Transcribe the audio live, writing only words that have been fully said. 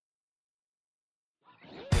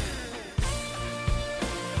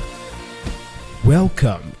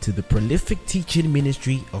Welcome to the prolific teaching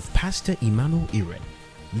ministry of Pastor Emmanuel Iren,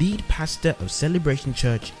 lead pastor of Celebration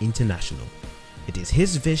Church International. It is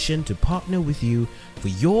his vision to partner with you for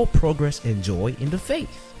your progress and joy in the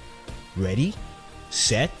faith. Ready,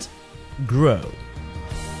 set, grow.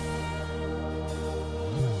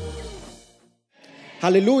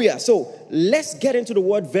 Hallelujah. So let's get into the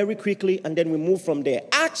word very quickly and then we move from there.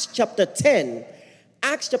 Acts chapter 10.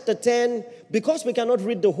 Acts chapter 10, because we cannot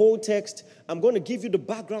read the whole text, I'm going to give you the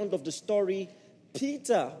background of the story.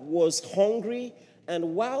 Peter was hungry,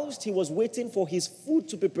 and whilst he was waiting for his food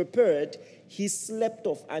to be prepared, he slept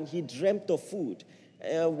off and he dreamt of food.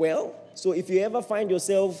 So if you ever find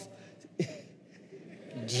yourself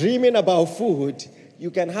dreaming about food, you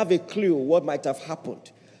can have a clue what might have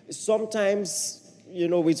happened. Sometimes,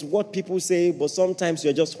 it's what people say, but sometimes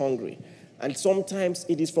you're just hungry. And sometimes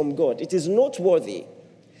it is from God. It is noteworthy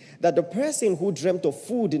that the person who dreamt of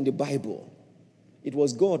food in the Bible, it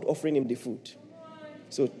was God offering him the food.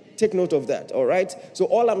 So take note of that, all right? So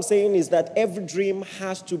all I'm saying is that every dream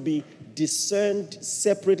has to be discerned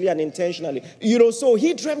separately and intentionally. So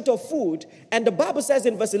he dreamt of food, and the Bible says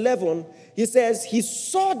in verse 11, he says, he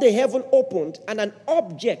saw the heaven opened and an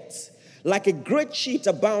object like a great sheet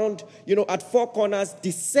abound, at four corners,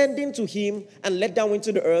 descending to him and let down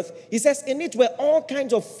into the earth. He says, in it were all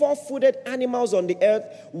kinds of four-footed animals on the earth,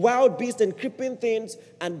 wild beasts and creeping things,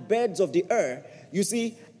 and birds of the air. You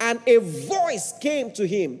see, and a voice came to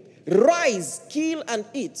him, rise, kill and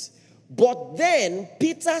eat. But then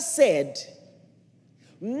Peter said,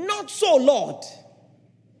 not so, Lord.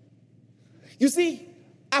 You see,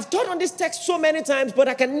 I've taught on this text so many times, but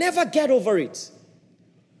I can never get over it.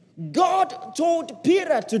 God told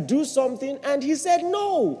Peter to do something and he said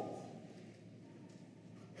no.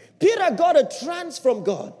 Peter got a trance from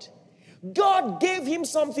God. God gave him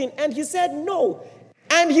something and he said no.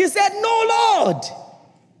 And he said, no, Lord.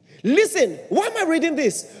 Listen, why am I reading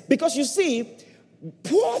this? Because you see,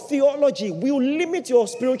 poor theology will limit your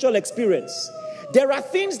spiritual experience. There are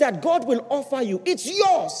things that God will offer you. It's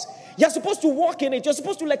yours. You're supposed to walk in it. You're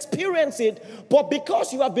supposed to experience it. But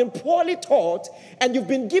because you have been poorly taught and you've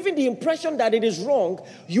been given the impression that it is wrong,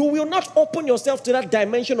 you will not open yourself to that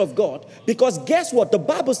dimension of God. Because guess what? The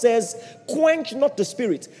Bible says, quench not the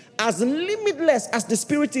spirit. As limitless as the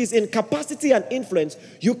spirit is in capacity and influence,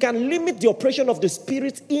 you can limit the operation of the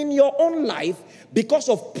spirit in your own life because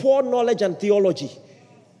of poor knowledge and theology.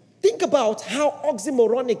 Think about how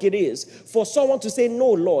oxymoronic it is for someone to say,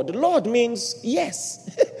 no, Lord. Lord means yes.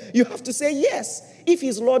 You have to say yes. If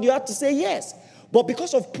he's Lord, you have to say yes. But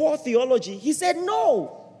because of poor theology, he said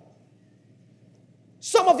no.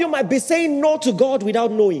 Some of you might be saying no to God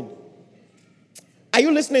without knowing. Are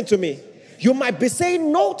you listening to me? You might be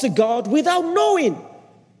saying no to God without knowing.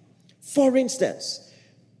 For instance,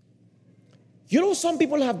 some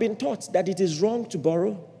people have been taught that it is wrong to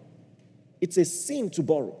borrow. It's a sin to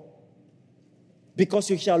borrow. Because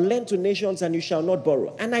you shall lend to nations and you shall not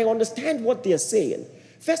borrow. And I understand what they're saying.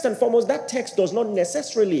 First and foremost, that text does not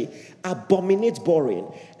necessarily abominate borrowing.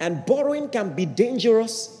 And borrowing can be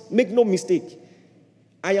dangerous. Make no mistake.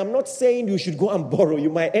 I am not saying you should go and borrow.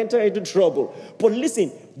 You might enter into trouble. But listen,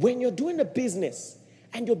 when you're doing a business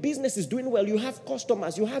and your business is doing well, you have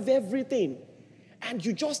customers, you have everything. And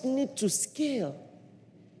you just need to scale.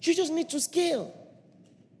 You just need to scale.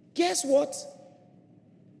 Guess what?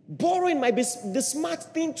 Borrowing might be the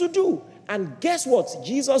smart thing to do. And guess what?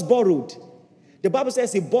 Jesus borrowed. The Bible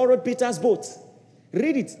says he borrowed Peter's boat.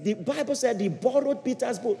 Read it. The Bible said he borrowed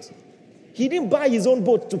Peter's boat. He didn't buy his own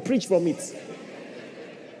boat to preach from it.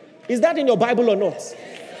 Is that in your Bible or not?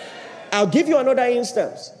 I'll give you another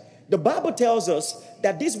instance. The Bible tells us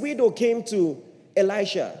that this widow came to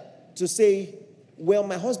Elisha to say, well,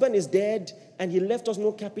 my husband is dead and he left us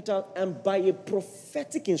no capital, and by a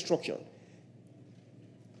prophetic instruction,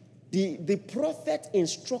 the prophet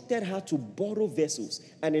instructed her to borrow vessels.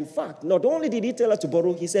 And in fact, not only did he tell her to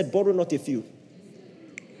borrow, he said, borrow not a few.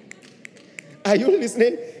 Are you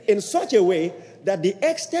listening? In such a way that the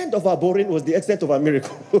extent of our borrowing was the extent of our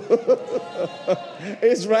miracle.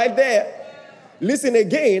 It's right there. Listen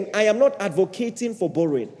again, I am not advocating for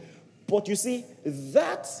borrowing. But you see,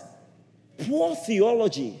 that poor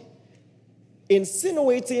theology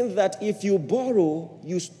insinuating that if you borrow,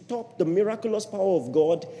 you stop the miraculous power of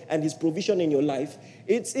God and his provision in your life,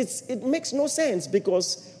 it makes no sense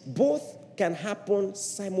because both can happen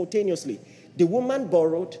simultaneously. The woman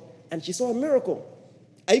borrowed and she saw a miracle.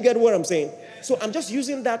 Are you getting what I'm saying? So I'm just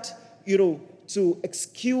using that, to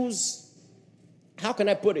excuse, how can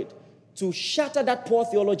I put it? To shatter that poor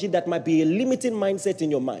theology that might be a limiting mindset in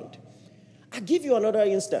your mind. I'll give you another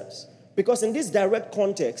instance. Because in this direct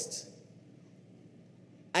context,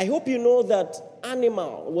 I hope you know that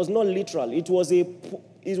animal was not literal. It was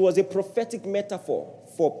a prophetic metaphor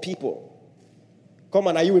for people. Come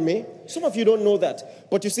on, are you with me? Some of you don't know that.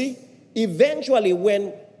 But you see, eventually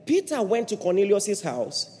when Peter went to Cornelius'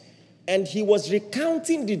 house and he was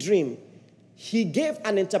recounting the dream, he gave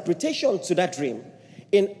an interpretation to that dream.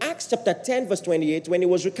 In Acts chapter 10, verse 28, when he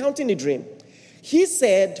was recounting the dream, he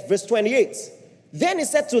said, verse 28, then he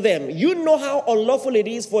said to them, you know how unlawful it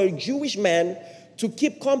is for a Jewish man to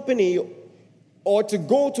keep company or to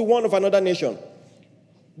go to one of another nation.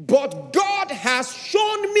 But God has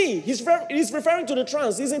shown me, he's referring to the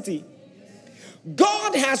trance, isn't he?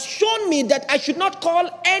 God has shown me that I should not call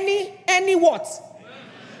any what?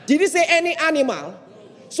 Did he say any animal?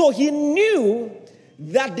 So he knew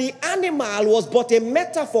that the animal was but a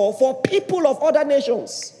metaphor for people of other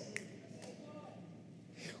nations.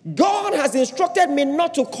 God has instructed me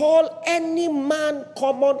not to call any man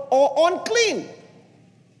common or unclean.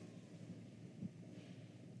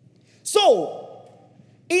 So,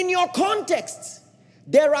 in your context,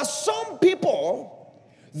 there are some people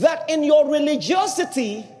that in your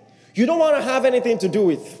religiosity, you don't want to have anything to do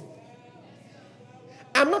with.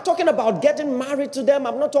 I'm not talking about getting married to them.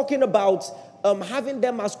 I'm not talking about having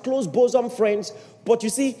them as close bosom friends. But you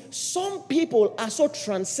see, some people are so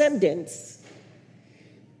transcendent,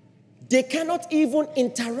 they cannot even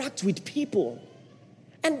interact with people.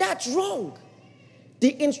 And that's wrong.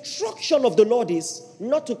 The instruction of the Lord is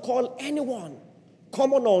not to call anyone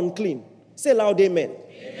common or unclean. Say loud, amen.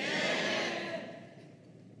 Amen.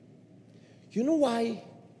 You know why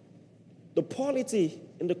the polity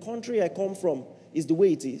in the country I come from is the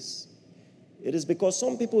way it is? It is because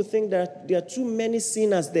some people think that there are too many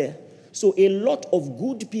sinners there. So a lot of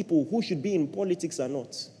good people who should be in politics are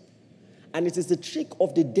not. And it is the trick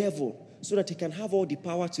of the devil so that he can have all the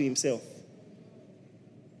power to himself.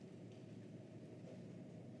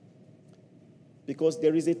 Because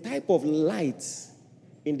there is a type of light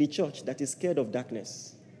in the church that is scared of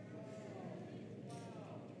darkness.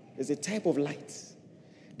 There's a type of light.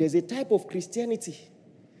 There's a type of Christianity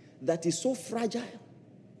that is so fragile.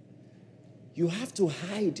 You have to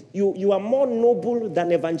hide. You are more noble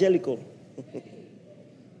than evangelical.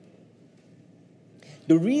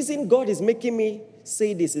 The reason God is making me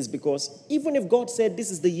say this is because even if God said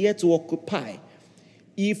this is the year to occupy,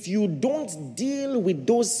 if you don't deal with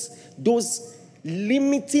those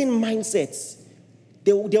limiting mindsets,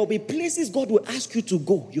 there will be places God will ask you to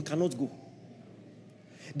go, you cannot go.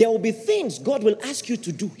 There will be things God will ask you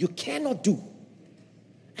to do, you cannot do.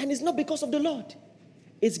 And it's not because of the Lord.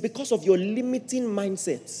 It's because of your limiting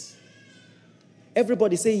mindsets.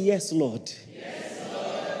 Everybody say, yes, Lord. Yes,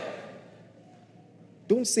 Lord.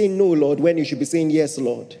 Don't say no, Lord, when you should be saying, yes,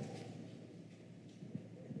 Lord.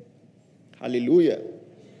 Hallelujah.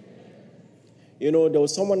 You know, there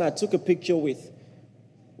was someone I took a picture with.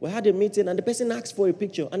 We had a meeting and the person asked for a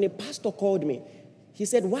picture and a pastor called me. He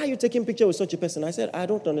said, why are you taking a picture with such a person? I said, I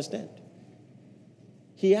don't understand.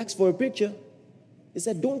 He asked for a picture. He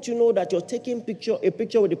said, don't you know that you're taking a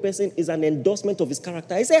picture with the person is an endorsement of his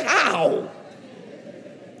character? I said, how?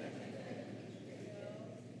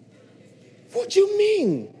 What do you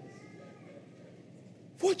mean?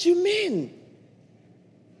 What do you mean?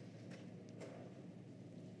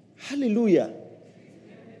 Hallelujah.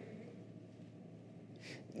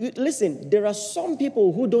 Listen, there are some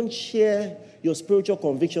people who don't share your spiritual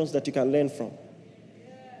convictions that you can learn from.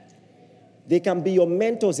 They can be your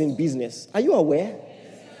mentors in business. Are you aware?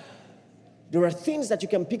 There are things that you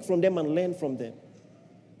can pick from them and learn from them.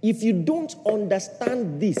 If you don't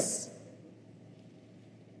understand this,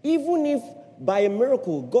 even if by a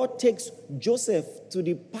miracle God takes Joseph to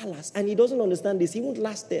the palace and he doesn't understand this, he won't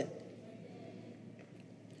last there.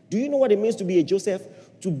 Do you know what it means to be a Joseph?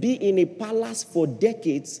 To be in a palace for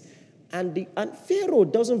decades and Pharaoh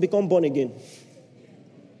doesn't become born again.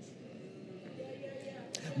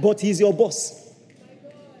 But he's your boss.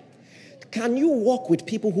 Can you walk with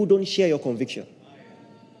people who don't share your conviction?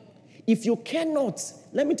 If you cannot,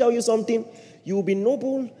 let me tell you something. You will be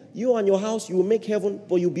noble, you and your house, you will make heaven,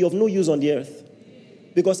 but you'll be of no use on the earth.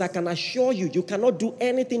 Because I can assure you, you cannot do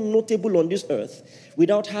anything notable on this earth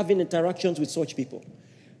without having interactions with such people.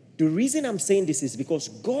 The reason I'm saying this is because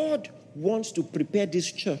God wants to prepare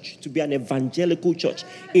this church to be an evangelical church,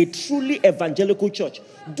 a truly evangelical church.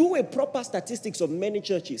 Do a proper statistics of many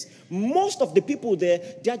churches. Most of the people there,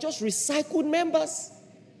 they are just recycled members.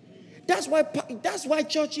 That's why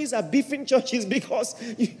churches are beefing churches, because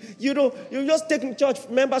you're just taking church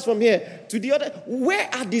members from here to the other. Where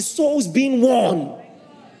are the souls being won?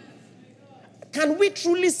 Can we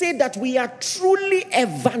truly say that we are truly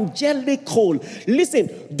evangelical? Listen,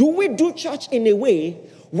 do we do church in a way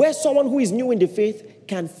where someone who is new in the faith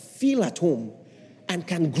can feel at home and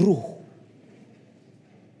can grow.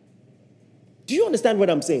 Do you understand what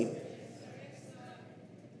I'm saying?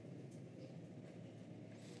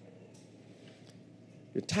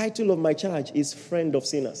 The title of my charge is Friend of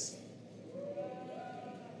Sinners.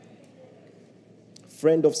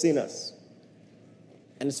 Friend of Sinners.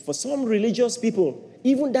 And for some religious people,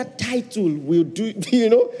 even that title will do,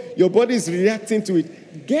 your body is reacting to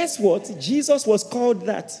it. Guess what? Jesus was called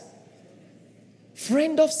that.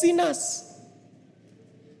 Friend of sinners.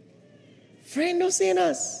 Friend of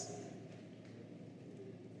sinners.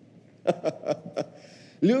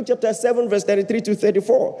 Luke chapter 7, verse 33 to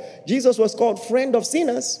 34. Jesus was called friend of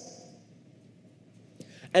sinners.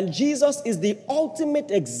 And Jesus is the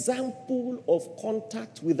ultimate example of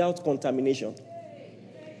contact without contamination.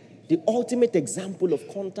 The ultimate example of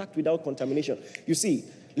contact without contamination. You see,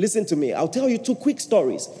 listen to me. I'll tell you two quick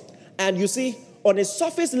stories. And you see, on a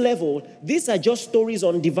surface level, these are just stories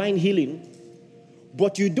on divine healing.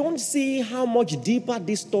 But you don't see how much deeper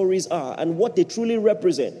these stories are and what they truly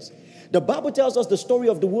represent. The Bible tells us the story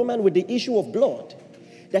of the woman with the issue of blood.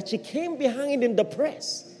 That she came behind in the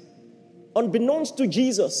press, unbeknownst to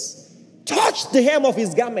Jesus, touched the hem of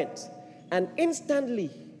his garment, and instantly,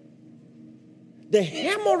 the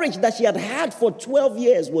hemorrhage that she had had for 12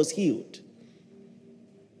 years was healed.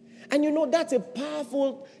 And that's a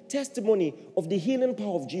powerful testimony of the healing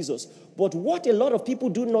power of Jesus. But what a lot of people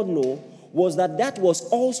do not know was that was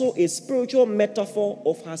also a spiritual metaphor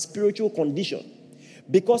of her spiritual condition.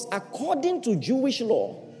 Because according to Jewish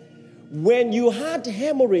law, when you had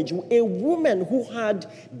hemorrhage, a woman who had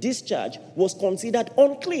discharge was considered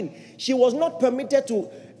unclean. She was not permitted to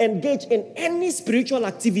engage in any spiritual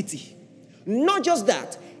activity. Not just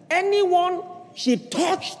that, anyone she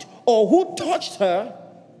touched or who touched her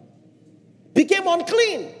became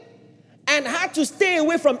unclean and had to stay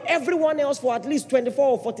away from everyone else for at least 24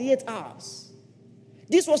 or 48 hours.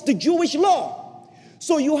 This was the Jewish law.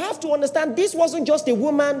 So you have to understand, this wasn't just a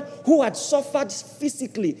woman who had suffered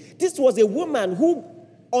physically. This was a woman who,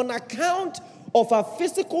 on account of her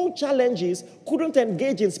physical challenges, couldn't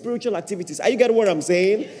engage in spiritual activities. Are you getting what I'm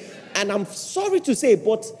saying? And I'm sorry to say,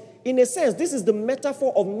 but in a sense, this is the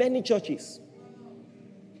metaphor of many churches.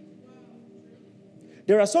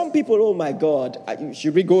 There are some people, oh my God,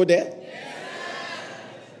 should we go there?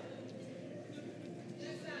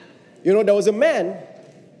 There was a man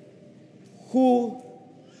who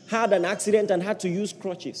had an accident and had to use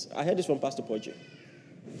crutches. I heard this from Pastor Poje.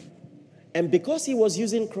 And because he was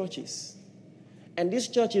using crutches, and this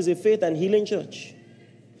church is a faith and healing church,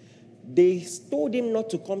 they told him not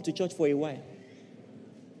to come to church for a while.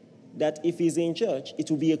 That if he's in church, it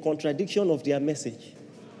will be a contradiction of their message.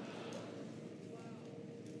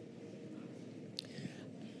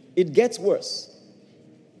 It gets worse.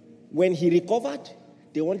 When he recovered,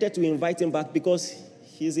 they wanted to invite him back because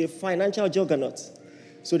he's a financial juggernaut.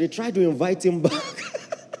 So they tried to invite him back.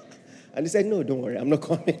 And he said, no, don't worry, I'm not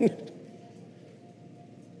coming.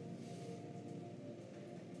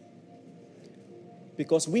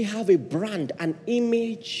 Because we have a brand, an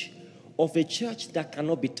image of a church that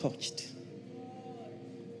cannot be touched.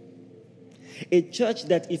 A church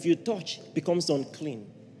that if you touch becomes unclean.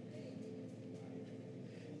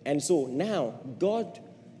 And so now God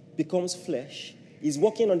becomes flesh. He's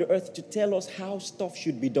walking on the earth to tell us how stuff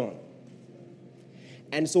should be done.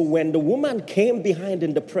 And so when the woman came behind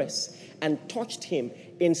in the press and touched him,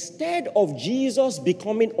 instead of Jesus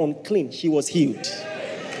becoming unclean, she was healed.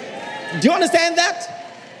 Do you understand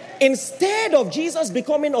that? Instead of Jesus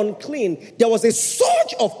becoming unclean, there was a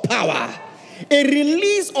surge of power, a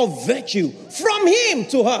release of virtue from him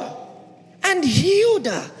to her and healed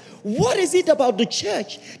her. What is it about the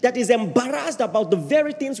church that is embarrassed about the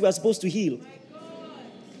very things we are supposed to heal?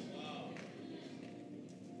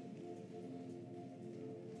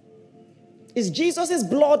 Is Jesus'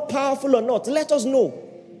 blood powerful or not? Let us know.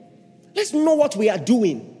 Let's know what we are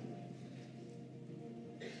doing.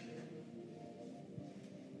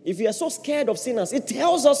 If you are so scared of sinners, it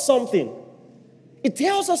tells us something. It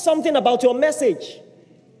tells us something about your message.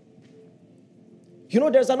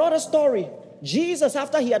 There's another story. Jesus,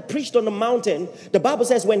 after he had preached on the mountain, the Bible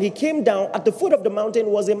says when he came down, at the foot of the mountain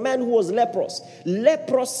was a man who was leprous.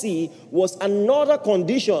 Leprosy was another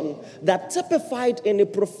condition that typified in a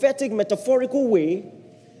prophetic, metaphorical way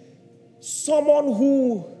someone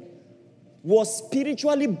who was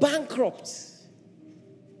spiritually bankrupt.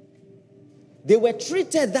 They were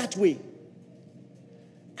treated that way.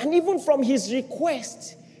 And even from his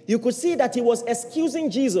request, you could see that he was excusing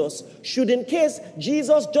Jesus should in case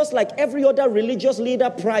Jesus, just like every other religious leader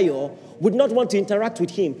prior, would not want to interact with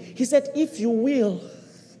him. He said, if you will,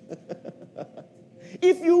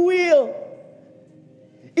 If you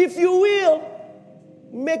will,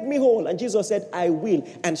 make me whole. And Jesus said, I will,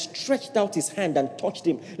 and stretched out his hand and touched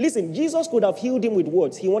him. Listen, Jesus could have healed him with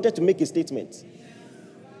words. He wanted to make a statement.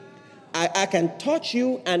 I can touch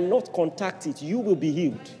you and not contact it. You will be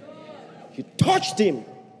healed. He touched him.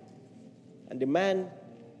 And the man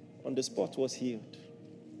on the spot was healed.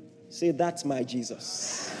 Say, that's my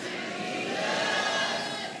Jesus.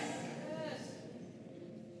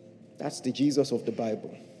 That's the Jesus of the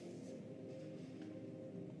Bible.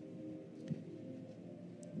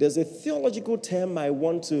 There's a theological term I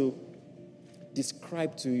want to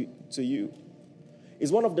describe to you.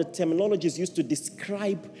 It's one of the terminologies used to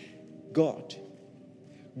describe God.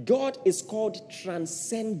 God is called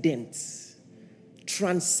transcendent.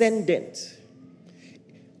 Transcendent.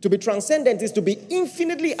 To be transcendent is to be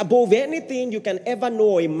infinitely above anything you can ever know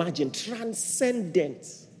or imagine. Transcendent.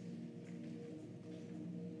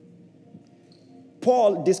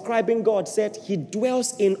 Paul, describing God, said he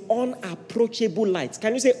dwells in unapproachable light.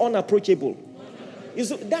 Can you say unapproachable?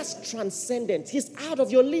 That's transcendent. He's out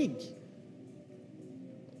of your league.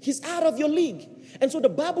 He's out of your league. And so the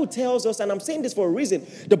Bible tells us, and I'm saying this for a reason,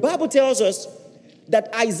 the Bible tells us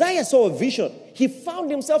that Isaiah saw a vision. He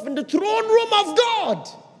found himself in the throne room of God.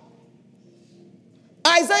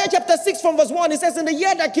 Isaiah chapter 6 from verse 1, it says, in the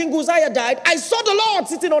year that King Uzziah died, I saw the Lord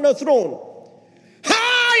sitting on a throne,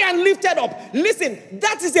 high and lifted up. Listen,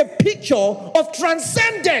 that is a picture of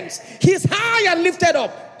transcendence. He's high and lifted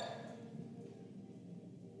up.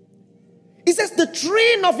 It says the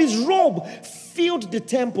train of his robe filled the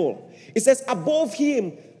temple. It says above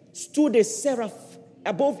him stood a seraph.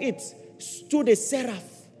 Above it stood a seraph.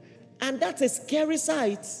 And that's a scary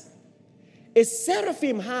sight. A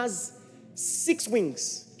seraphim has 6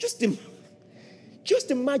 wings. Just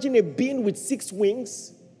imagine a being with 6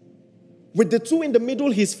 wings. With the 2 in the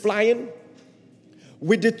middle, he's flying.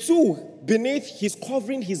 With the 2 beneath, he's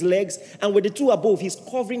covering his legs. And with the 2 above, he's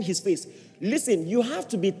covering his face. Listen, you have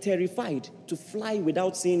to be terrified to fly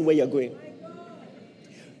without seeing where you're going.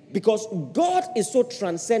 Because God is so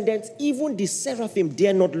transcendent, even the seraphim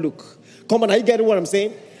dare not look. Come on, are you getting what I'm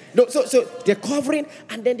saying? No, so they're covering,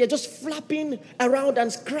 and then they're just flapping around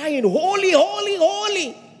and crying, holy, holy,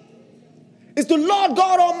 holy. It's the Lord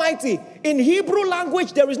God Almighty. In Hebrew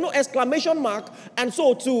language, there is no exclamation mark. And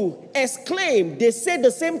so to exclaim, they say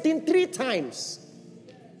the same thing 3 times.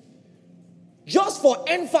 Just for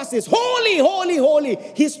emphasis. Holy, holy, holy.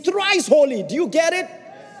 He's thrice holy. Do you get it?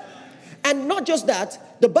 And not just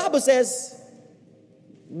that. The Bible says,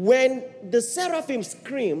 when the seraphim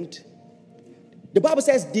screamed, the Bible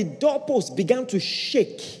says the doorpost began to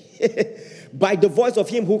shake by the voice of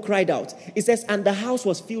him who cried out. It says, and the house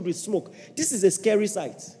was filled with smoke. This is a scary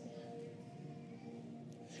sight.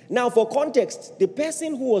 Now, for context, the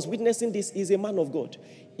person who was witnessing this is a man of God.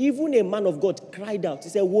 Even a man of God cried out. He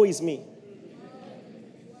said, woe is me.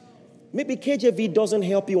 Maybe KJV doesn't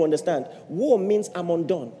help you understand. Woe means I'm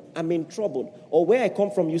undone. I'm in trouble. Or where I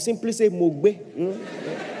come from, you simply say, Mogbe.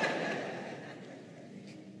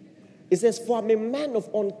 It says, for I'm a man of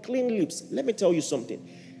unclean lips. Let me tell you something.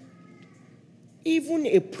 Even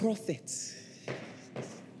a prophet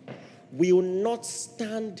will not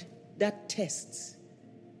stand that test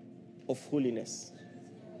of holiness.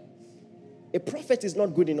 A prophet is not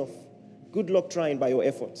good enough. Good luck trying by your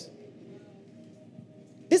efforts.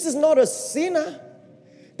 This is not a sinner.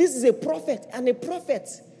 This is a prophet. And a prophet,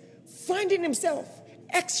 finding himself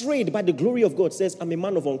x-rayed by the glory of God, says, I'm a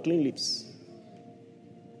man of unclean lips.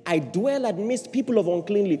 I dwell amidst people of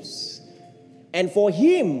unclean lips. And for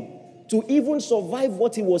him to even survive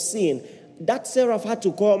what he was seeing, that seraph had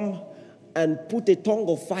to come and put a tongue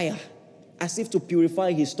of fire as if to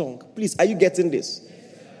purify his tongue. Please, are you getting this?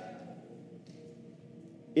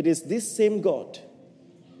 It is this same God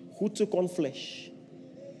who took on flesh,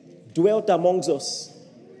 dwelt amongst us,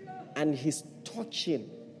 and he's touching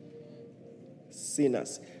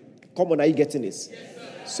sinners. Come on, are you getting this?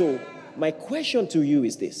 So, my question to you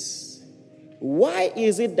is this. Why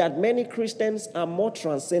is it that many Christians are more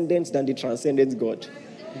transcendent than the transcendent God?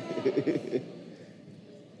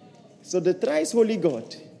 So the thrice holy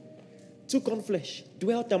God took on flesh,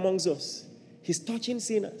 dwelt amongst us. He's touching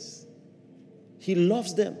sinners. He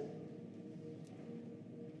loves them.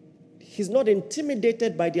 He's not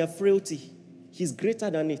intimidated by their frailty. He's greater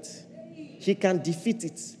than it. He can defeat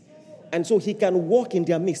it. And so he can walk in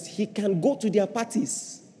their midst. He can go to their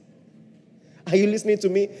parties. Are you listening to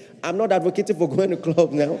me? I'm not advocating for going to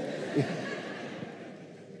club now.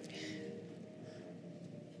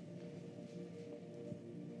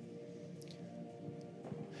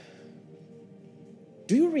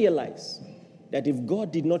 Do you realize that if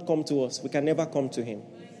God did not come to us, we can never come to him.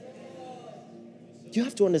 You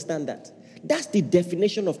have to understand that. That's the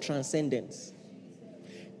definition of transcendence.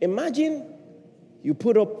 Imagine you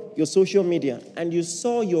put up your social media and you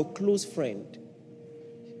saw your close friend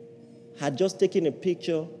had just taken a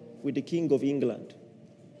picture with the King of England.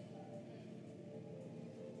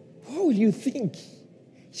 What will you think?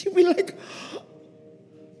 You'll be like,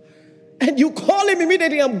 and you call him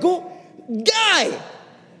immediately and go, guy,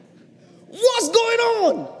 what's going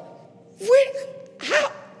on?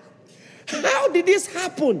 How did this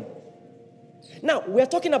happen? Now, we're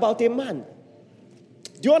talking about a man.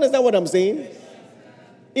 Do you understand what I'm saying?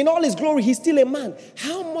 In all his glory, he's still a man.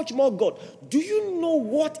 How much more God? Do you know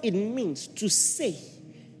what it means to say,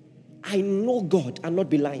 I know God and not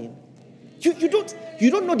be lying? You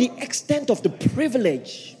don't know the extent of the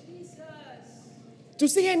privilege to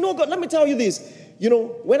say, I know God. Let me tell you this. You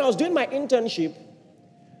know, when I was doing my internship,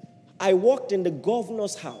 I worked in the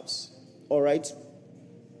governor's house, all right?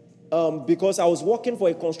 Because I was working for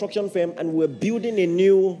a construction firm and we were building a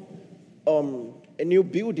new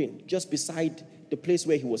building just beside the place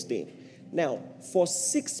where he was staying. Now, for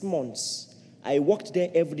 6 months, I worked there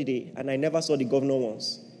every day and I never saw the governor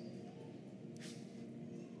once.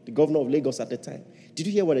 The governor of Lagos at the time. Did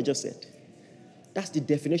you hear what I just said? That's the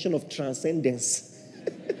definition of transcendence.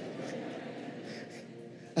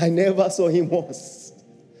 I never saw him once.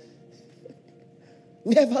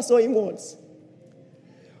 Never saw him once.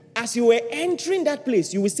 As you were entering that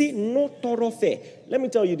place, you will see no thoroughfare. Let me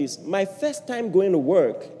tell you this. My first time going to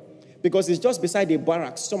work, because it's just beside the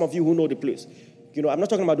barracks, some of you who know the place. You know, I'm not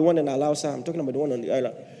talking about the one in Alausa. I'm talking about the one on the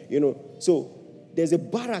island. You know, so there's a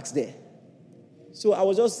barracks there. So I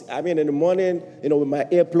was just, in the morning, with my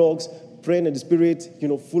earplugs, praying in the Spirit,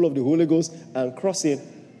 full of the Holy Ghost and crossing.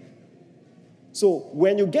 So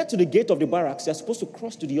when you get to the gate of the barracks, you're supposed to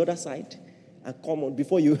cross to the other side and come on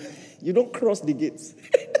before you don't cross the gates.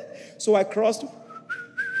 So I crossed,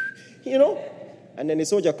 and then the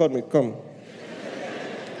soldier called me, come.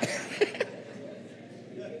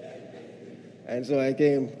 And so I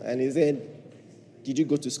came, and he said, did you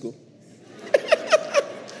go to school?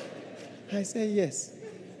 I said, yes.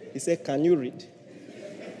 He said, can you read?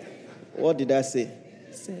 What did I say?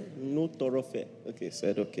 He said, no thoroughfare. Okay,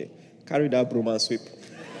 said, okay. Carry that broom and sweep.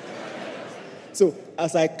 So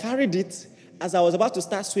as I carried it, as I was about to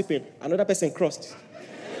start sweeping, another person crossed.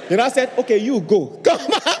 Then I said, okay, you go. Come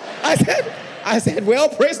on. I said, well,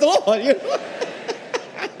 praise the Lord.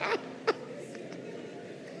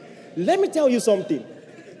 Let me tell you something.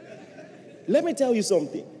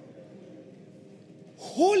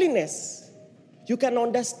 Holiness, you can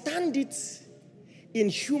understand it in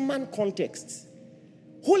human context.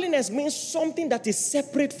 Holiness means something that is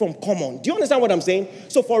separate from common. Do you understand what I'm saying?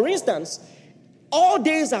 So for instance, all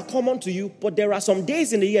days are common to you, but there are some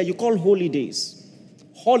days in the year you call holy days.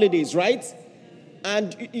 Holidays, right?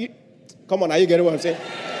 And come on, are you getting what I'm saying?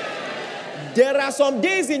 There are some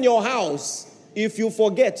days in your house, if you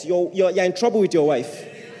forget, you're in trouble with your wife.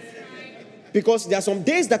 Because there are some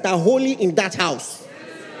days that are holy in that house.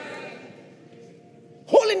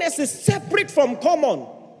 Holiness is separate from common.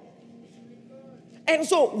 And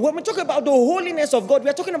so when we talk about the holiness of God, we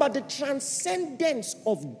are talking about the transcendence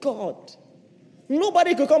of God.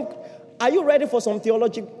 Nobody could come. Are you ready for some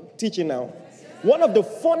theology teaching now? One of the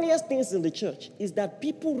funniest things in the church is that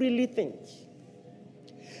people really think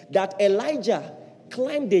that Elijah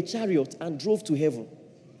climbed a chariot and drove to heaven.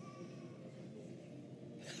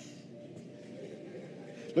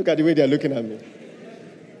 Look at the way they're looking at me.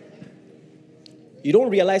 You don't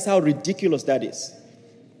realize how ridiculous that is.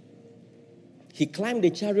 He climbed a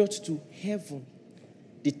chariot to heaven,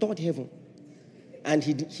 the third heaven, and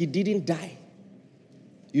he didn't die.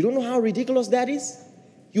 You don't know how ridiculous that is?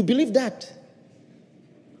 You believe that?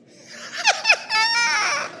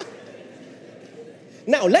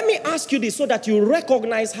 Now, let me ask you this so that you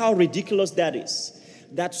recognize how ridiculous that is.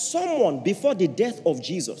 That someone before the death of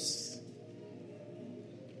Jesus,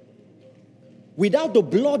 without the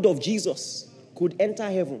blood of Jesus, could enter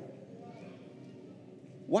heaven.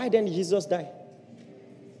 Why then did Jesus die?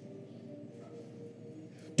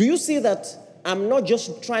 Do you see that I'm not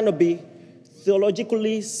just trying to be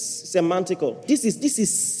theologically semantical? This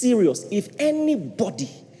is serious. If anybody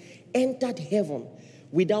entered heaven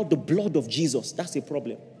without the blood of Jesus, that's a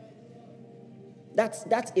problem. That's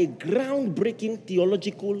a groundbreaking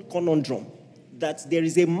theological conundrum. That there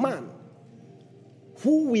is a man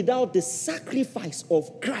who, without the sacrifice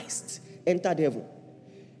of Christ, entered heaven.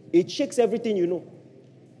 It shakes everything you know.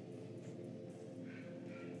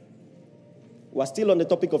 We're still on the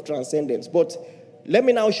topic of transcendence, but let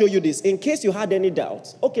me now show you this. In case you had any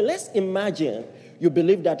doubts. Okay, let's imagine you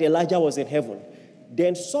believe that Elijah was in heaven.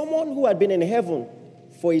 Then someone who had been in heaven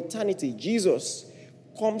for eternity, Jesus,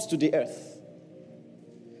 comes to the earth.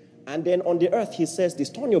 And then on the earth, he says this.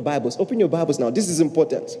 Turn your Bibles. Open your Bibles now. This is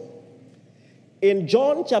important. In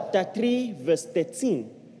John chapter 3, verse 13.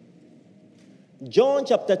 John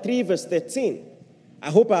chapter 3, verse 13. I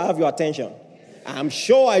hope I have your attention. I'm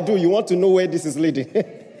sure I do. You want to know where this is leading.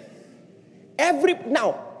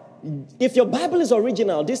 Now, if your Bible is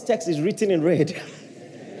original, this text is written in red.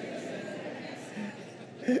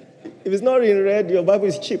 If it's not in red, your Bible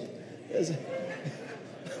is cheap.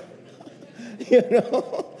 You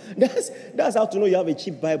know, that's how to know you have a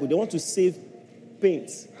cheap Bible. They want to save paint.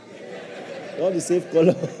 They want to save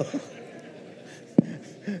color.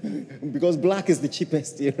 Because black is the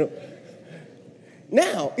cheapest, you know.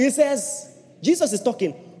 Now, it says, Jesus is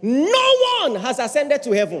talking, no one has ascended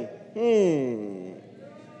to heaven.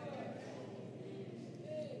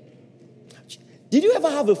 Did you ever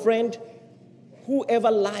have a friend who ever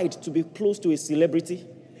lied to be close to a celebrity?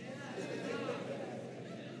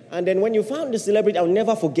 And then when you found the celebrity, I'll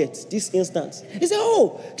never forget this instance. He said,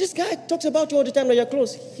 oh, this guy talks about you all the time that you're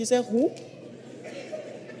close. He said, who?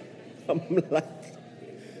 I'm like,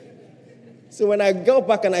 so when I go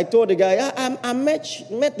back and I told the guy, I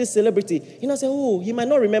met this celebrity. You know, I said, oh, he might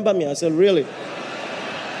not remember me. I said, really?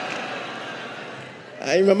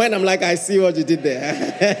 In my mind, I'm like, I see what you did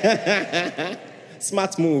there.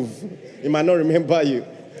 Smart move. He might not remember you.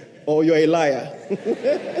 Or you're a liar.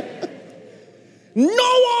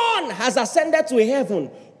 No one has ascended to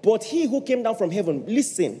heaven, but he who came down from heaven.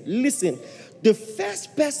 Listen. The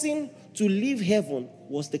first person to leave heaven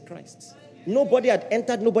was the Christ. Nobody had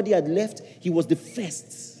entered, nobody had left. He was the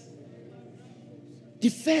first. The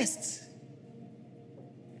first.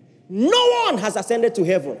 No one has ascended to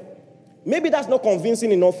heaven. Maybe that's not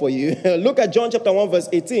convincing enough for you. Look at John chapter 1, verse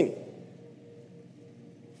 18.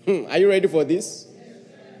 Are you ready for this?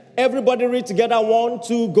 Everybody read together. 1,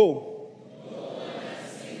 2, go.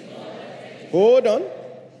 Hold on.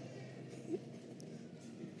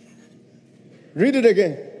 Read it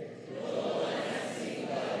again.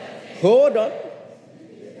 Hold on.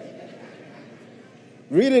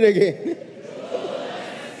 Read it again.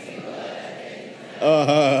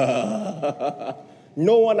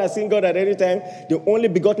 No one has seen God at any time. The only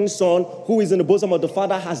begotten Son, who is in the bosom of the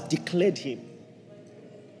Father, has declared him.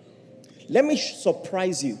 Let me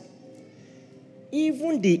surprise you.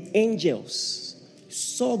 Even the angels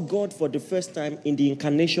saw God for the first time in the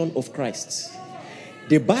incarnation of Christ.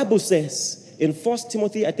 The Bible says in 1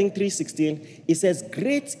 Timothy, I think 3:16, it says,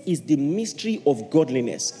 great is the mystery of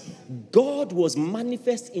godliness. God was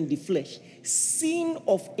manifest in the flesh, seen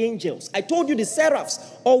of angels. I told you the seraphs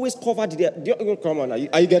always covered their... Come on, are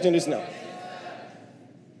you getting this now?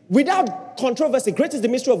 Without controversy, great is the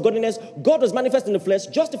mystery of godliness. God was manifest in the flesh,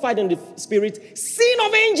 justified in the spirit, seen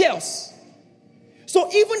of angels. So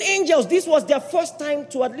even angels, this was their first time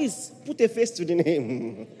to at least put a face to the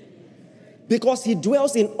name. Because he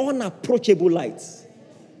dwells in unapproachable light.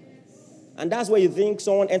 And that's where you think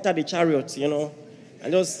someone entered the chariot, you know,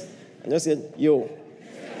 and just said, yo.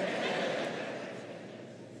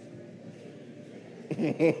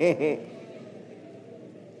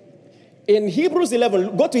 In Hebrews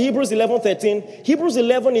 11, go to Hebrews 11:13. Hebrews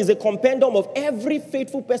 11 is a compendium of every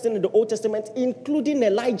faithful person in the Old Testament, including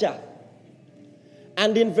Elijah.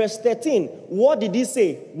 And in verse 13, what did he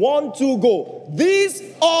say? 1, 2, go.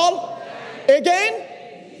 These all... Again?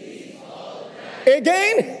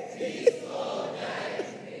 Again?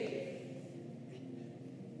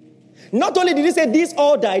 Not only did he say these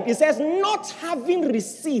all died, he says not having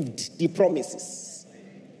received the promises.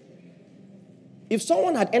 If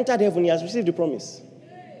someone had entered heaven, he has received the promise.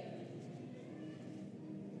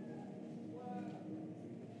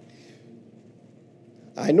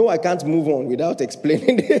 I know I can't move on without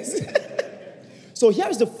explaining this. So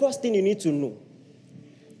here's the first thing you need to know.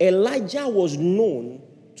 Elijah was known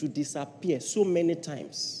to disappear so many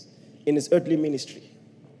times in his earthly ministry.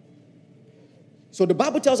 So the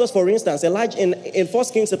Bible tells us, for instance, Elijah in 1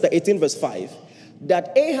 Kings chapter 18, verse 5,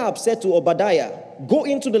 that Ahab said to Obadiah, go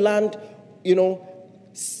into the land,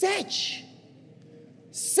 search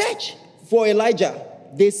for Elijah.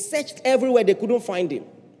 They searched everywhere, they couldn't find him.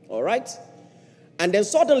 All right? And then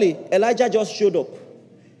suddenly, Elijah just showed up.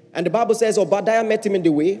 And the Bible says Obadiah met him in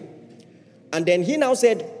the way. And then he now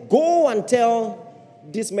said, go and tell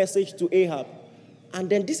this message to Ahab. And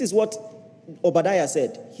then this is what Obadiah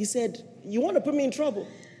said. He said, you want to put me in trouble?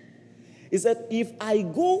 He said, if I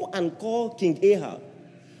go and call King Ahab,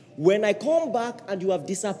 when I come back and you have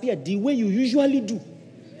disappeared the way you usually do,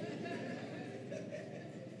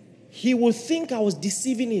 he will think I was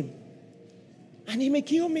deceiving him. And he may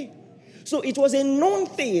kill me. So it was a known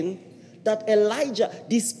thing that Elijah,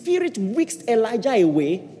 the Spirit whisked Elijah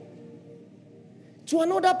away to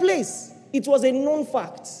another place. It was a known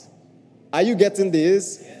fact. Are you getting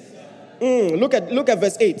this? Yes, look at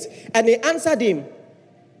verse 8. And he answered him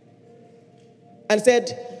and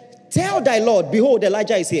said, tell thy Lord, behold,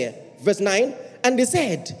 Elijah is here. Verse 9. And they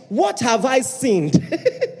said, what have I sinned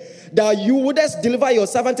that you wouldest deliver your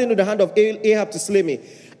servant into the hand of Ahab to slay me?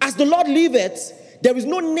 As the Lord liveth, there is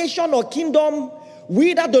no nation or kingdom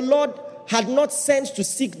whither the Lord had not sent to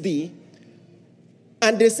seek thee.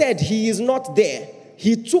 And they said, he is not there.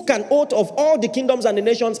 He took an oath of all the kingdoms and the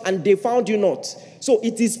nations, and they found you not. So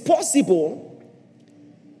it is possible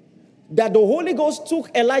that the Holy Ghost took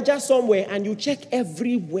Elijah somewhere and you check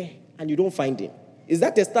everywhere and you don't find him. Is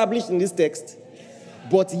that established in this text?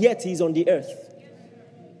 But yet he's on the earth.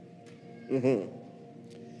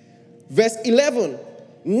 Verse 11.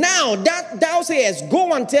 Now that thou sayest,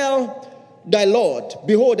 go and tell thy Lord,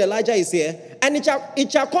 behold, Elijah is here. And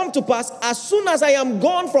it shall come to pass, as soon as I am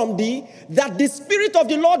gone from thee, that the Spirit of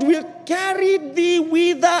the Lord will carry thee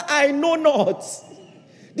whither I know not.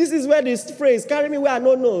 This is where this phrase, carry me where I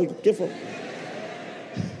know not, came from.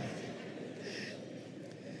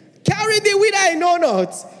 Carry thee whither I know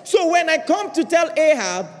not. So when I come to tell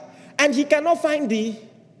Ahab, and he cannot find thee,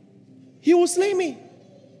 he will slay me.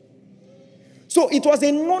 So it was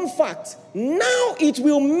a known fact. Now it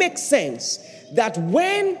will make sense that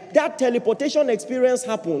when that teleportation experience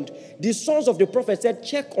happened, the sons of the prophet said,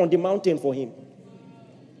 check on the mountain for him.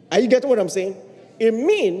 Are you getting what I'm saying? It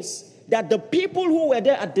means that the people who were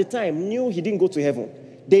there at the time knew he didn't go to heaven.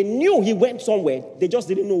 They knew he went somewhere. They just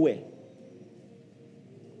didn't know where.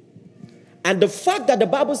 And the fact that the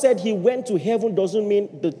Bible said he went to heaven doesn't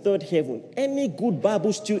mean the third heaven. Any good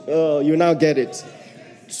Bible student, you now get it.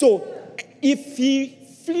 So if he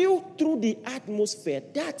flew through the atmosphere,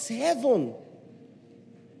 that's heaven.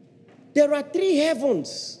 There are 3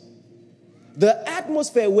 heavens. The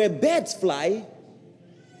atmosphere where birds fly.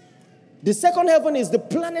 The second heaven is the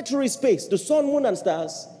planetary space, the sun, moon, and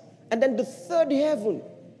stars. And then the third heaven.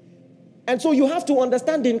 And so you have to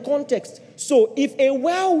understand in context. So if a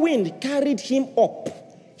whirlwind carried him up,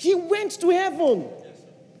 he went to heaven.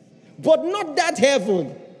 But not that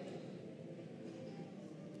heaven.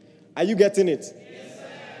 Are you getting it? Yes,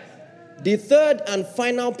 the third and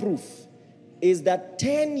final proof is that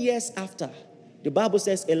 10 years after, the Bible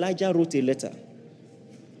says Elijah wrote a letter.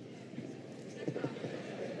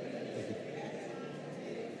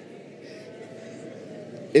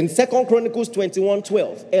 In 2 Chronicles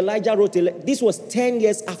 21:12, Elijah wrote a letter. This was 10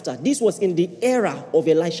 years after. This was in the era of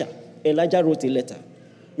Elisha. Elijah wrote a letter.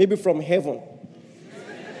 Maybe from heaven.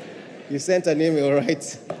 You sent an email,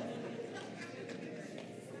 right?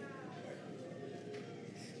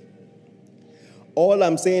 All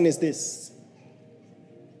I'm saying is this.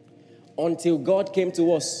 Until God came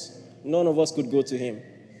to us, none of us could go to him.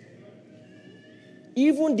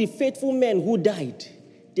 Even the faithful men who died,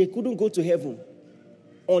 they couldn't go to heaven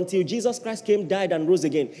until Jesus Christ came, died, and rose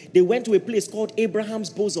again. They went to a place called Abraham's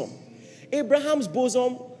bosom. Abraham's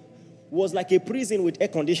bosom was like a prison with air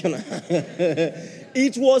conditioner.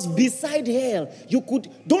 It was beside hell.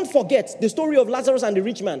 Don't forget the story of Lazarus and the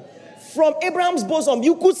rich man. From Abraham's bosom,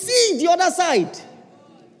 you could see the other side.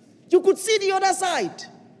 You could see the other side.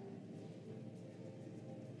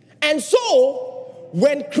 And so,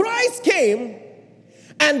 when Christ came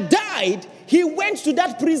and died, he went to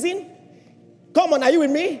that prison. Come on, are you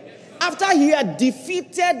with me? After he had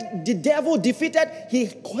defeated the devil, he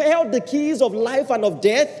held the keys of life and of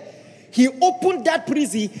death. He opened that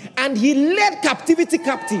prison and he led captivity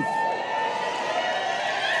captive.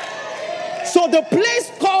 So the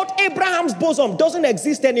place called Abraham's bosom doesn't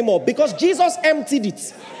exist anymore because Jesus emptied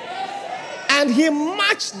it. And he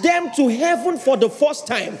marched them to heaven for the first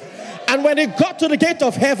time. And when he got to the gate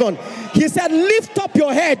of heaven, he said, lift up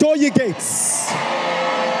your head, all ye gates.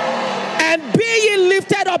 And be ye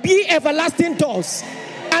lifted up, ye everlasting doors.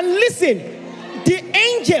 And listen, the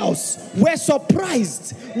angels were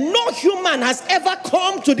surprised. No human has ever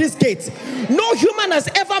come to this gate. No human has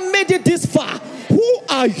ever made it this far. Who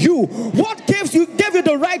are you? What gave you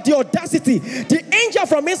the right, the audacity? The angel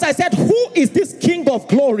from inside said, who is this King of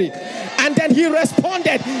glory? And then he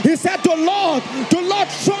responded. He said, the Lord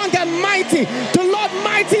strong and mighty, the Lord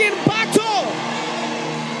mighty in battle.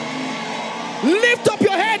 Lift up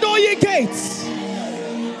your head, all ye gates.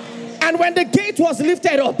 And when the gate was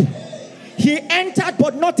lifted up, he entered,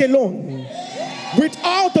 but not alone, with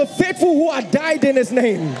all the faithful who had died in his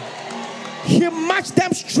name. He marched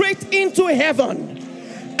them straight into heaven.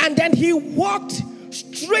 And then he walked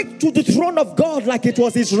straight to the throne of God like it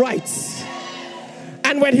was his right.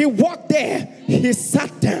 And when he walked there, he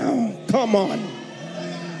sat down. Come on.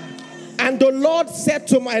 And the Lord said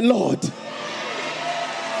to my Lord,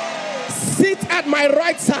 sit at my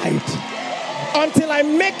right side until I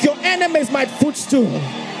make your enemies my footstool.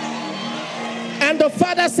 And the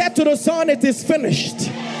Father said to the Son, it is finished.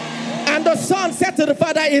 And the Son said to the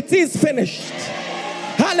Father, it is finished.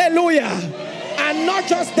 Hallelujah. And not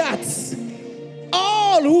just that,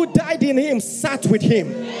 all who died in him sat with him.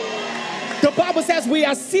 The Bible says we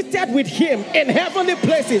are seated with him in heavenly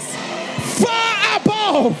places, far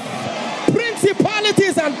above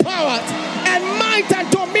principalities and powers and might and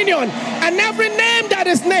dominion and every name that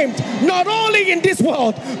is named, not only in this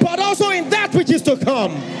world but also in that which is to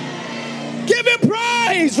come. Give him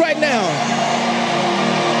praise right now.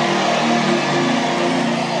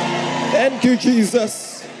 Thank you,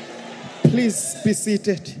 Jesus. Please be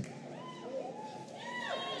seated.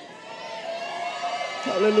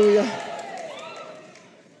 Hallelujah.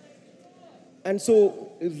 And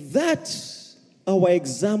so that's our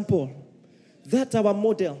example. That's our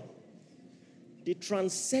model. The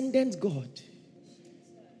transcendent God.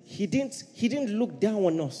 He didn't look down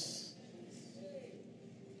on us.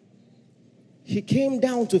 He came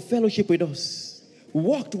down to fellowship with us.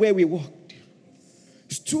 Walked where we walked.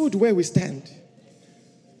 Stood where we stand.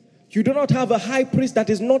 You do not have a high priest that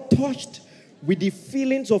is not touched with the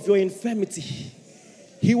feelings of your infirmity.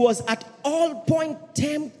 He was at all points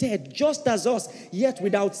tempted, just as us, yet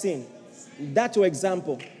without sin. That's your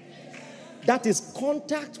example. That is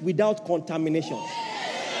contact without contamination.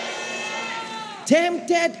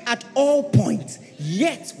 Tempted at all points,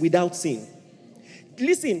 yet without sin.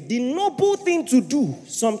 Listen, the noble thing to do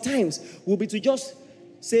sometimes will be to just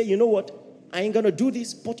say, you know what, I ain't going to do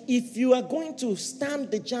this. But if you are going to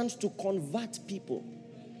stand the chance to convert people,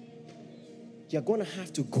 you're going to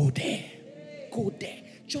have to go there. Go there.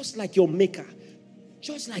 Just like your maker.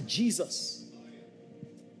 Just like Jesus.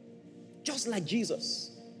 Just like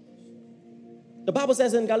Jesus. The Bible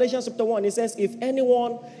says in Galatians chapter 1, it says, if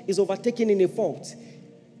anyone is overtaken in a fault,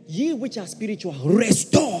 ye which are spiritual,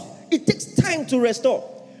 restore. It takes time to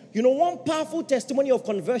restore. You know, one powerful testimony of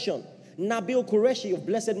conversion, Nabil Qureshi of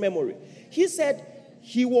blessed memory. He said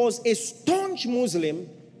he was a staunch Muslim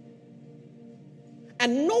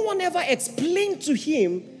and no one ever explained to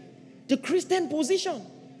him the Christian position.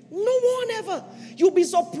 No one ever. You'll be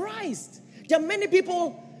surprised. There are many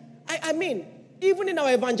people, I mean, even in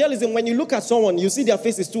our evangelism, when you look at someone, you see their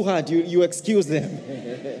face is too hard, you excuse them.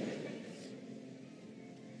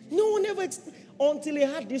 No one ever, until he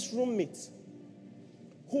had this roommate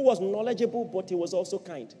who was knowledgeable, but he was also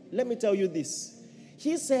kind. Let me tell you this.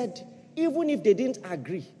 He said, even if they didn't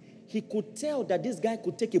agree, he could tell that this guy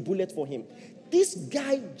could take a bullet for him. This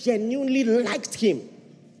guy genuinely liked him.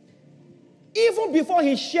 Even before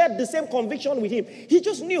he shared the same conviction with him, he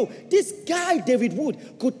just knew this guy, David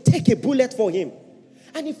Wood, could take a bullet for him.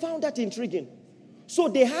 And he found that intriguing. So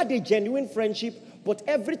they had a genuine friendship, but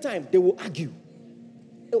every time they will argue.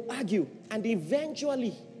 They will argue. And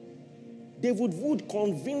eventually, David Wood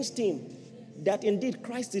convinced him that indeed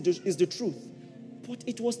Christ is the truth. But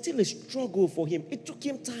it was still a struggle for him. It took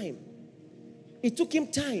him time. It took him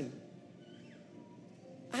time.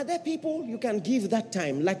 Are there people you can give that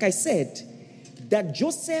time? Like I said, that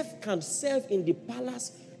Joseph can serve in the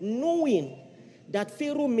palace knowing that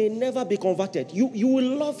Pharaoh may never be converted. You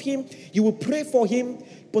will love him, you will pray for him,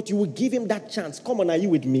 but you will give him that chance. Come on, are you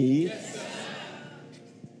with me? Yes, sir.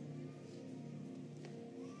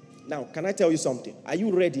 Now, can I tell you something? Are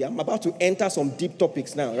you ready? I'm about to enter some deep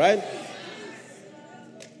topics now, right?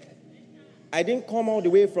 I didn't come all the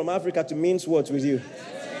way from Africa to mince words with you.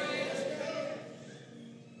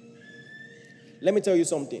 Let me tell you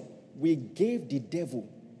something. We gave the devil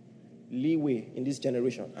leeway in this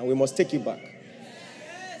generation, and we must take it back.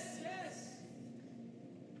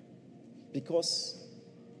 Because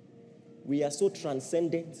we are so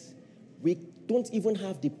transcendent, we don't even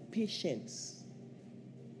have the patience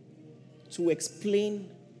to explain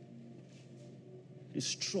the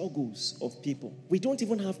struggles of people. We don't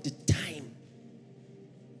even have the time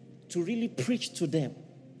to really preach to them,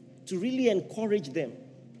 to really encourage them.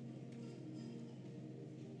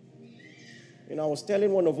 You know, I was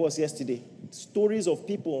telling one of us yesterday stories of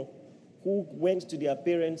people who went to their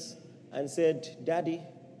parents and said, Daddy,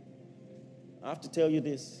 I have to tell you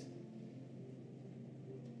this.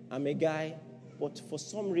 I'm a guy, but for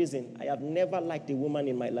some reason, I have never liked a woman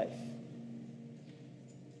in my life.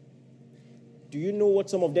 Do you know what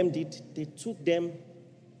some of them did? They took them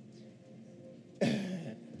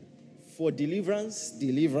for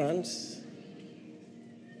deliverance.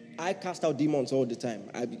 I cast out demons all the time.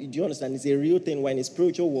 Do you understand? It's a real thing. We're in a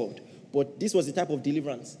spiritual world. But this was the type of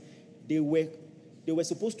deliverance. They were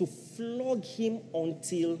supposed to flog him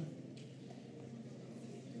until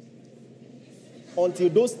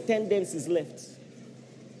those tendencies left.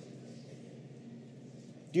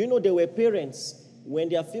 Do you know there were parents, when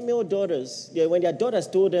their daughters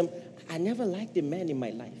told them, I never liked a man in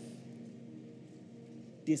my life.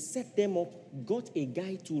 They set them up, got a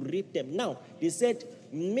guy to rape them. Now, they said,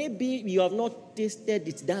 maybe you have not tasted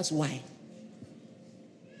it, that's why.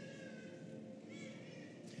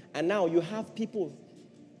 And now you have people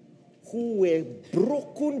who were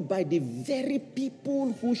broken by the very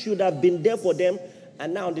people who should have been there for them.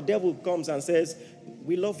 And now the devil comes and says,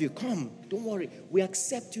 we love you, come, don't worry, we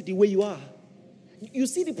accept you the way you are. You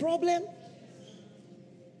see the problem?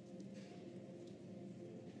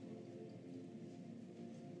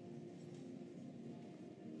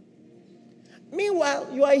 Meanwhile,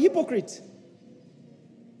 you are a hypocrite.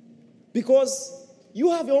 Because you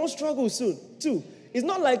have your own struggles too. It's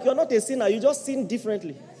not like you're not a sinner, you just sin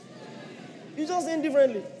differently. You just sin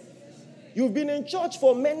differently. You've been in church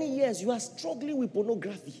for many years, you are struggling with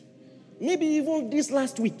pornography. Maybe even this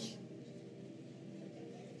last week.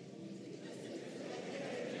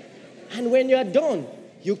 And when you are done,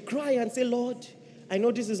 you cry and say, Lord, I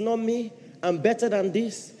know this is not me. I'm better than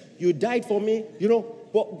this. You died for me. You know,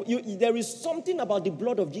 but there is something about the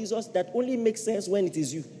blood of Jesus that only makes sense when it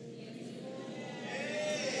is you.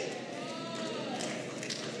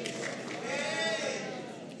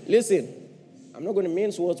 Listen, I'm not going to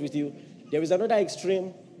mince words with you. There is another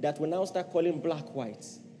extreme that will now start calling black white.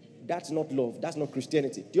 That's not love. That's not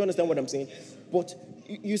Christianity. Do you understand what I'm saying? But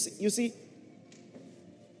you see,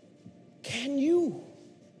 can you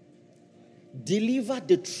deliver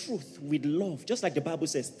the truth with love? Just like the Bible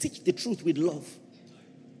says, teach the truth with love.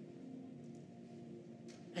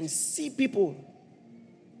 And see people,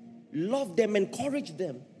 love them, encourage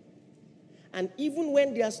them. And even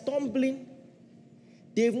when they are stumbling,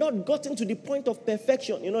 they've not gotten to the point of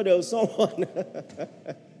perfection. You know, there was someone,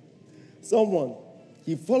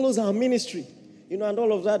 he follows our ministry, you know, and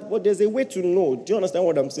all of that. But there's a way to know. Do you understand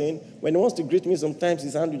what I'm saying? When he wants to greet me, sometimes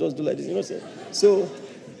his hand will just do like this, you know what I'm saying?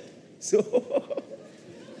 So,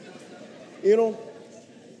 you know,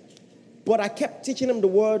 but I kept teaching him the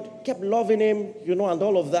word, kept loving him, you know, and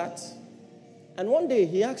all of that. And one day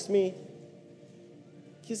he asked me,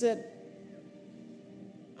 he said,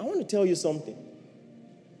 I want to tell you something.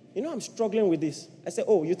 You know, I'm struggling with this. I said,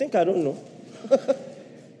 oh, you think I don't know?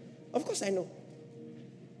 Of course I know.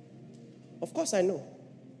 Of course I know.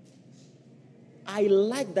 I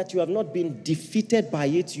like that you have not been defeated by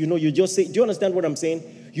it. You know, you just say, do you understand what I'm saying?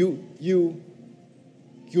 You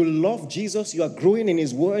love Jesus. You are growing in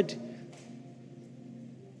his word.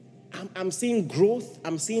 I'm seeing growth.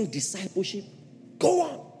 I'm seeing discipleship. Go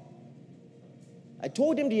on. I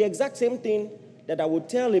told him the exact same thing that I would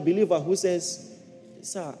tell a believer who says,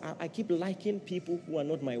 sir, I keep liking people who are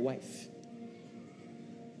not my wife.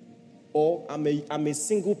 Or I'm a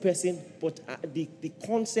single person, but the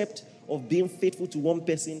concept of being faithful to one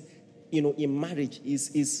person, you know, in marriage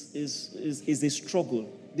is a struggle.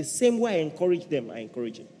 The same way I encourage them, I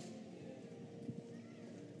encourage him.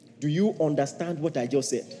 Do you understand what I just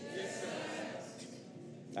said? Yes,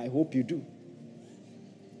 sir. I hope you do.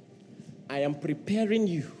 I am preparing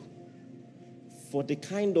you for the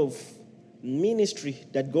kind of ministry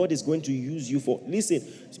that God is going to use you for. Listen,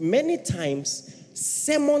 many times,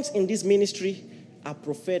 sermons in this ministry are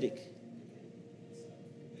prophetic.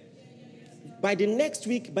 By the next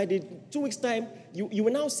week, by the 2 weeks' time, you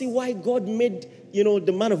will now see why God made, you know,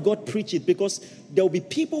 the man of God preach it. Because there will be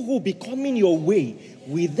people who will be coming your way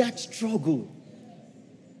with that struggle.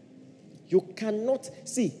 You cannot,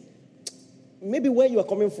 see, maybe where you are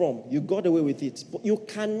coming from, you got away with it. But you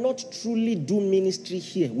cannot truly do ministry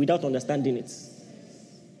here without understanding it.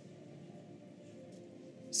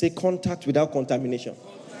 Say contact without contamination.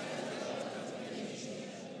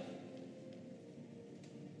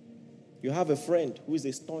 You have a friend who is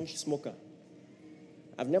a staunch smoker.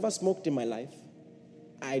 I've never smoked in my life.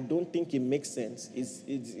 I don't think it makes sense. It's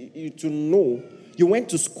to know. You went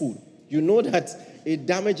to school. You know that it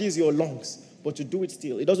damages your lungs. But to do it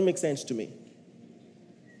still, it doesn't make sense to me.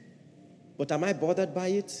 But am I bothered by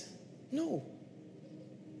it? No.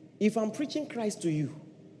 If I'm preaching Christ to you,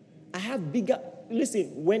 I have bigger...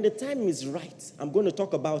 Listen, when the time is right, I'm going to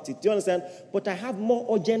talk about it. Do you understand? But I have more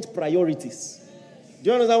urgent priorities. Do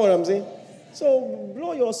you understand what I'm saying? So,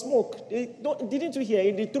 blow your smoke. Didn't you hear?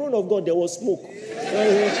 In the throne of God, there was smoke.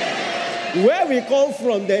 Where we come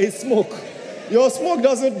from, there is smoke. Your smoke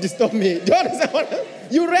doesn't disturb me. Do you understand what?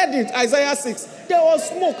 You read it, Isaiah 6. There was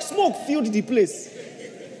smoke. Smoke filled the place.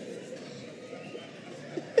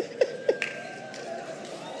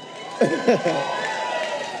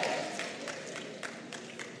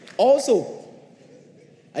 Also,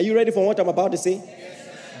 are you ready for what I'm about to say?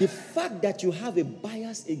 Yes, the fact that you have a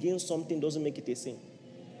bias against something doesn't make it a sin.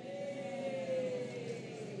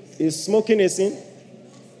 Is smoking a sin?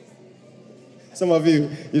 Some of you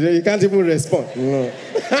can't even respond. No.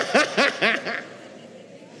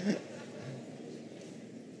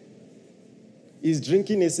 Is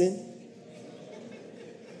drinking a sin?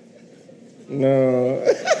 No.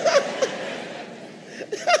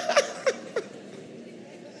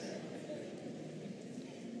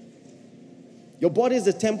 Your body is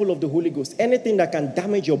the temple of the Holy Ghost. Anything that can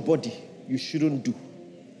damage your body, you shouldn't do.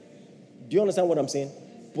 Do you understand what I'm saying?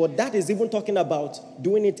 But that is even talking about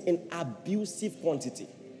doing it in abusive quantity.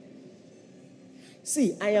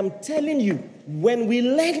 See, I am telling you, when we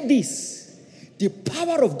learn this, the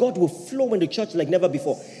power of God will flow in the church like never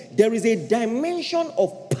before. There is a dimension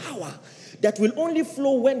of power that will only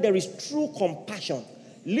flow when there is true compassion.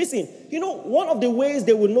 Listen, one of the ways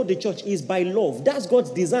they will know the church is by love. That's God's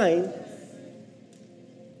design.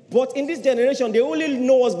 But in this generation, they only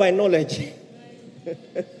know us by knowledge.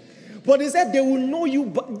 But he said they will know you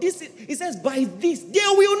by this. He says by this, they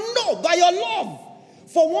will know by your love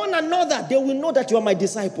for one another. They will know that you are my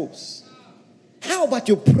disciples. How about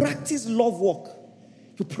you practice love work?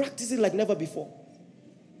 You practice it like never before.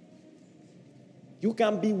 You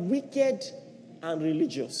can be wicked and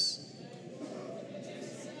religious.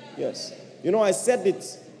 Yes. I said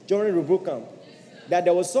it during the boot camp that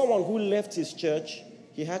there was someone who left his church.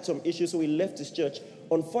 He had some issues, so he left his church.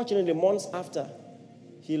 Unfortunately, months after,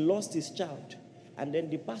 he lost his child. And then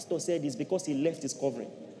the pastor said it's because he left his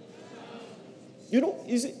covering.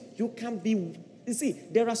 You can be... You see,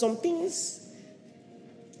 there are some things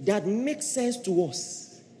that make sense to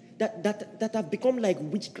us that have become like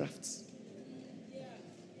witchcraft.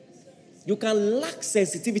 You can lack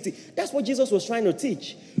sensitivity. That's what Jesus was trying to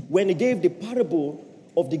teach when he gave the parable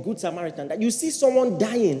of the Good Samaritan. That you see someone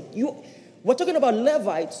dying. We're talking about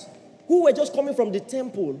Levites who were just coming from the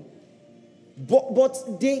temple.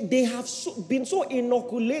 But they have been so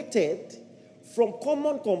inoculated from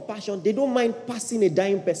common compassion, they don't mind passing a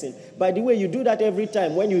dying person. By the way, you do that every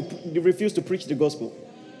time when you refuse to preach the gospel.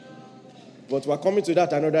 But we're coming to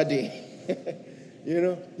that another day.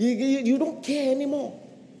 You don't care anymore.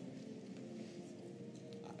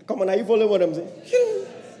 Come on, are you following what I'm saying?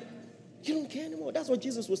 You don't care anymore. That's what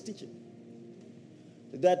Jesus was teaching.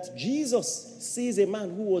 That Jesus sees a man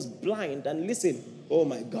who was blind, and listen, oh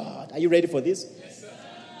my God, are you ready for this? Yes, sir.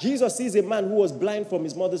 Jesus sees a man who was blind from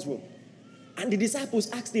his mother's womb. And the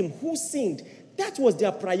disciples asked him, who sinned? That was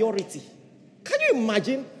their priority. Can you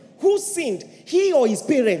imagine? Who sinned? He or his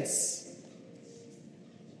parents?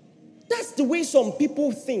 That's the way some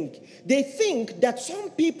people think. They think that some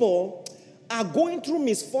people are going through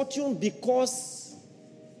misfortune because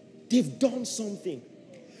they've done something.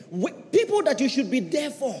 People that you should be there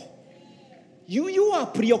for. You are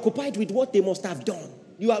preoccupied with what they must have done.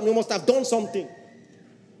 You must have done something.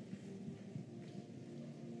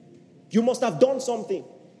 You must have done something.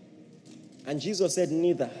 And Jesus said,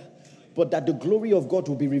 neither, but that the glory of God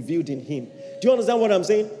will be revealed in him. Do you understand what I'm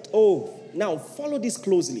saying? Oh, now follow this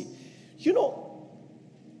closely.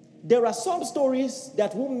 There are some stories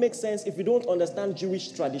that won't make sense if you don't understand Jewish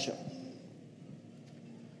tradition.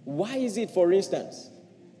 Why is it, for instance,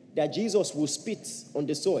 that Jesus will spit on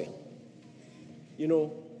the soil,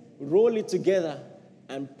 roll it together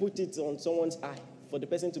and put it on someone's eye for the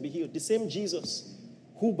person to be healed? The same Jesus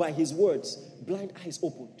who by his words, blind eyes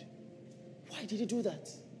opened. Why did he do that?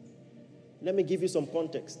 Let me give you some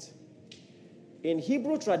context. In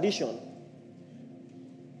Hebrew tradition,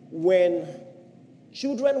 when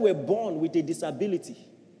children were born with a disability,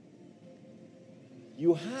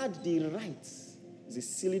 you had the right, it's a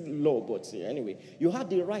silly law, but anyway, you had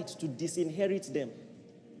the right to disinherit them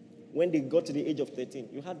when they got to the age of 13.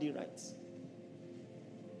 You had the right.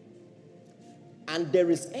 And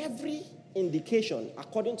there is every indication,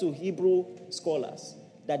 according to Hebrew scholars,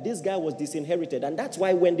 that this guy was disinherited. And that's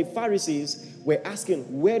why when the Pharisees were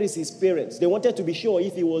asking, where is his parents? They wanted to be sure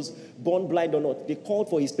if he was born blind or not. They called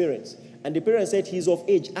for his parents. And the parents said, he's of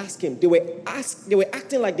age, ask him. They were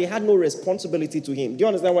acting like they had no responsibility to him. Do you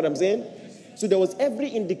understand what I'm saying? So there was every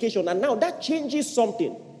indication. And now that changes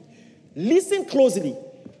something. Listen closely.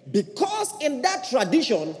 Because in that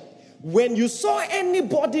tradition, when you saw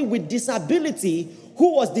anybody with disability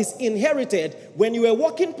who was disinherited, when you were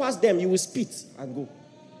walking past them, you will spit and go.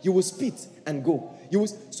 You will spit and go.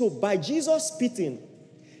 So by Jesus spitting,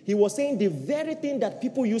 he was saying the very thing that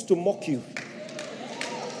people used to mock you.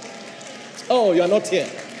 Oh, you're not here.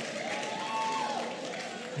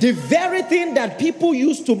 The very thing that people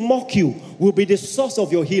used to mock you will be the source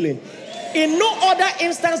of your healing. In no other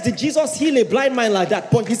instance did Jesus heal a blind man like that.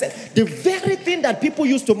 But he said, the very thing that people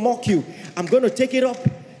used to mock you, I'm going to take it up,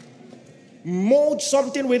 mold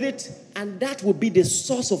something with it, and that will be the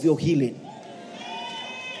source of your healing.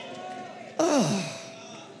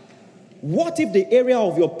 What if the area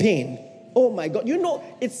of your pain, oh my God,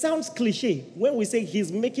 it sounds cliche when we say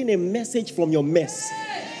he's making a message from your mess.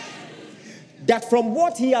 That from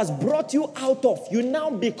what he has brought you out of, you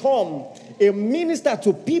now become a minister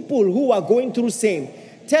to people who are going through same,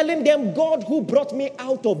 telling them, God who brought me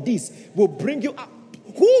out of this will bring you out.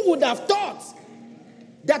 Who would have thought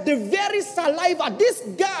that the very saliva, this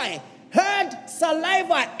guy heard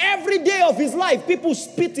saliva every day of his life, people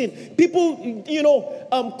spitting, people,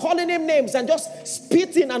 calling him names and just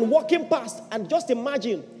spitting and walking past. And just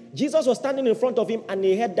imagine, Jesus was standing in front of him and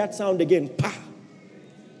he heard that sound again, pa.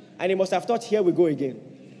 And he must have thought, here we go again.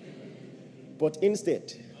 But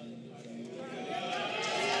instead,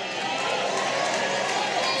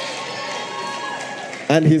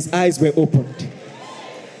 and his eyes were opened.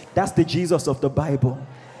 That's the Jesus of the Bible.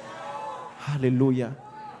 Hallelujah.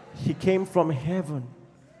 He came from heaven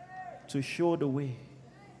to show the way.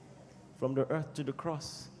 From the earth to the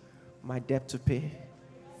cross, my debt to pay.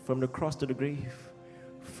 From the cross to the grave,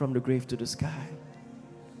 from the grave to the sky.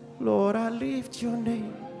 Lord, I lift your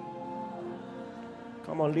name.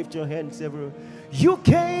 Come on, lift your hands, everyone. You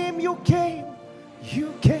came from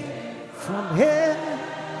heaven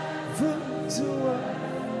to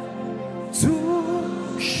earth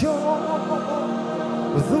to show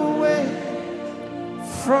the way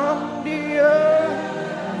from the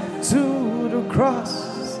earth to the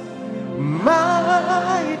cross.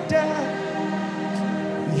 My debt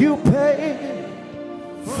you paid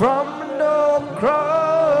from the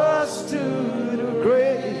cross to the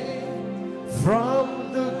grave.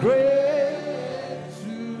 From the grave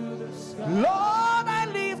to the sky. Lord, I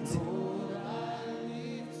lift your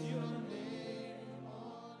name on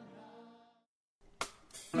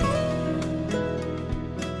high.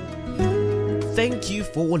 Thank you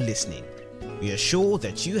for listening. We are sure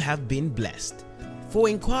that you have been blessed. For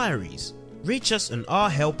inquiries, reach us on our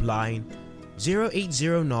helpline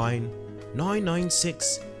 0809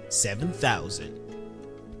 996 7000.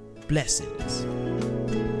 Blessings.